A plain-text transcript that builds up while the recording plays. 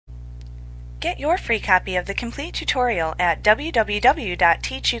Get your free copy of the complete tutorial at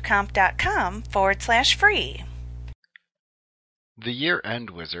www.teachucomp.com/free. The Year-End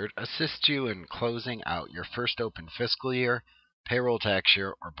Wizard assists you in closing out your first open fiscal year, payroll tax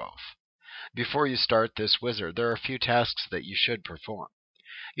year, or both. Before you start this wizard, there are a few tasks that you should perform.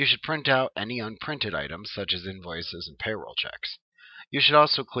 You should print out any unprinted items, such as invoices and payroll checks. You should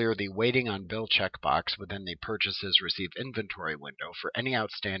also clear the Waiting on Bill checkbox within the Purchases Received Inventory window for any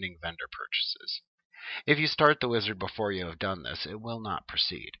outstanding vendor purchases. If you start the wizard before you have done this, it will not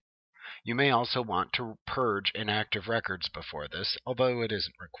proceed. You may also want to purge inactive records before this, although it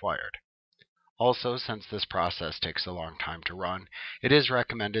isn't required. Also, since this process takes a long time to run, it is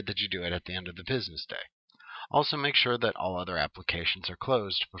recommended that you do it at the end of the business day. Also, make sure that all other applications are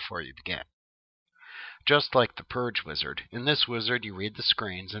closed before you begin. Just like the Purge wizard, in this wizard you read the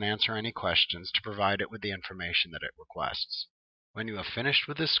screens and answer any questions to provide it with the information that it requests. When you have finished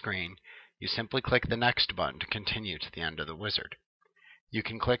with this screen, you simply click the Next button to continue to the end of the wizard. You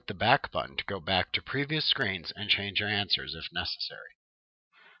can click the Back button to go back to previous screens and change your answers if necessary.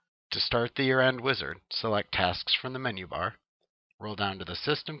 To start the Year-End Wizard, select Tasks from the menu bar, roll down to the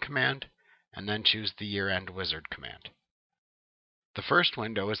System command, and then choose the Year-End Wizard command. The first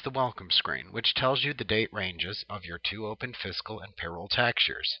window is the Welcome screen, which tells you the date ranges of your 2 open fiscal and payroll tax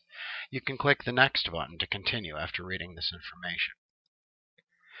years. You can click the Next button to continue after reading this information.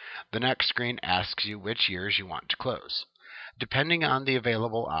 The next screen asks you which years you want to close. Depending on the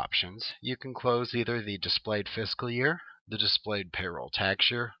available options, you can close either the displayed fiscal year, the displayed payroll tax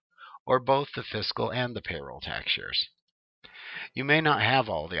year, or both the fiscal and the payroll tax years. You may not have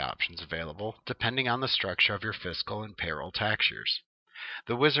all the options available, depending on the structure of your fiscal and payroll tax years.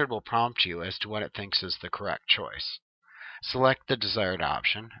 The wizard will prompt you as to what it thinks is the correct choice. Select the desired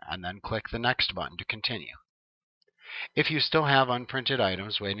option, and then click the Next button to continue. If you still have unprinted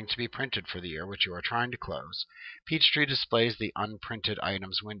items waiting to be printed for the year which you are trying to close, Peachtree displays the Unprinted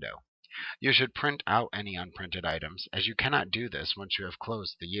Items window. You should print out any unprinted items, as you cannot do this once you have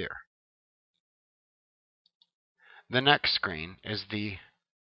closed the year. The next screen is the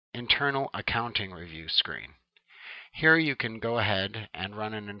Internal Accounting Review screen. Here you can go ahead and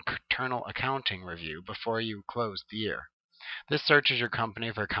run an internal accounting review before you close the year. This searches your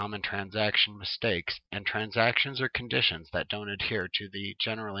company for common transaction mistakes and transactions or conditions that don't adhere to the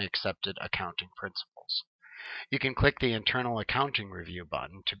generally accepted accounting principles. You can click the Internal Accounting Review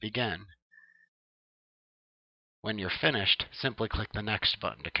button to begin. When you're finished, simply click the Next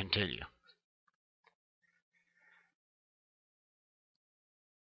button to continue.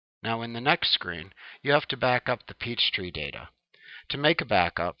 Now in the next screen, you have to back up the Peachtree data. To make a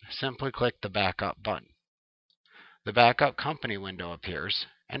backup, simply click the Backup button. The Backup Company window appears,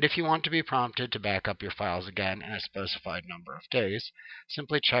 and if you want to be prompted to back up your files again in a specified number of days,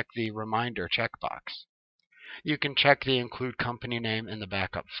 simply check the Reminder checkbox. You can check the Include Company Name in the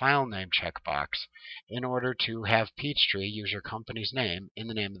Backup File Name checkbox in order to have Peachtree use your company's name in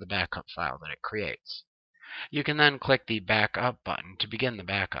the name of the backup file that it creates. You can then click the Backup button to begin the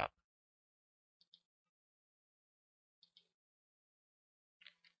backup.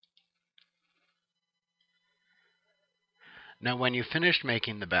 Now when you've finished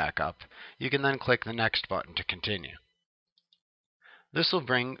making the backup, you can then click the Next button to continue. This will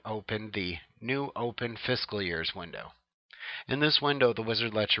bring open the New Open Fiscal Years window. In this window, the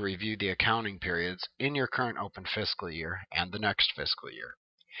wizard lets you review the accounting periods in your current open fiscal year and the next fiscal year.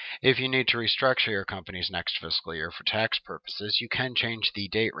 If you need to restructure your company's next fiscal year for tax purposes, you can change the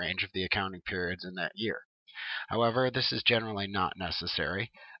date range of the accounting periods in that year. However, this is generally not necessary,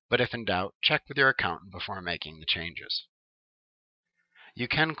 but if in doubt, check with your accountant before making the changes. You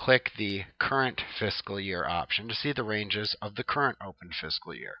can click the Current Fiscal Year option to see the ranges of the current open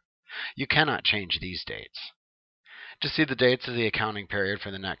fiscal year. You cannot change these dates. To see the dates of the accounting period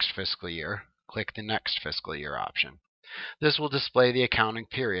for the next fiscal year, click the Next Fiscal Year option. This will display the accounting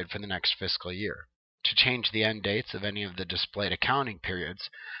period for the next fiscal year. To change the end dates of any of the displayed accounting periods,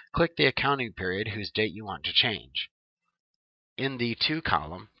 click the accounting period whose date you want to change. In the To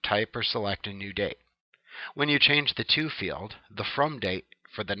column, type or select a new date. When you change the To field, the From date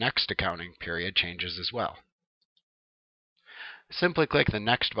for the next accounting period changes as well. Simply click the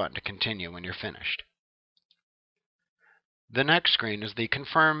Next button to continue when you're finished. The next screen is the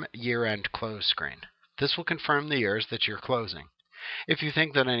Confirm Year-End Close screen. This will confirm the years that you're closing. If you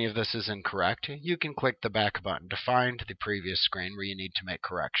think that any of this is incorrect, you can click the Back button to find the previous screen where you need to make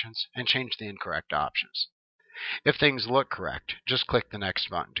corrections and change the incorrect options. If things look correct, just click the Next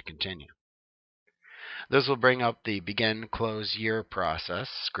button to continue. This will bring up the Begin Close Year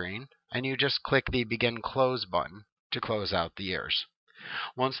Process screen, and you just click the Begin Close button to close out the years.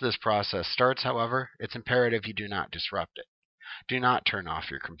 Once this process starts, however, it's imperative you do not disrupt it. Do not turn off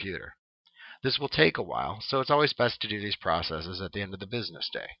your computer. This will take a while, so it's always best to do these processes at the end of the business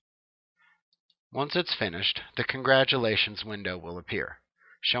day. Once it's finished, the congratulations window will appear,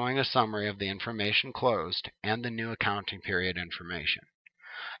 showing a summary of the information closed and the new accounting period information.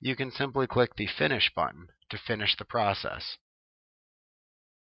 You can simply click the Finish button to finish the process.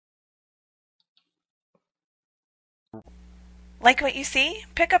 Like what you see?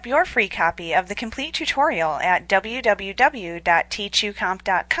 Pick up your free copy of the complete tutorial at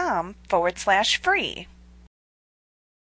www.teachucomp.com/free.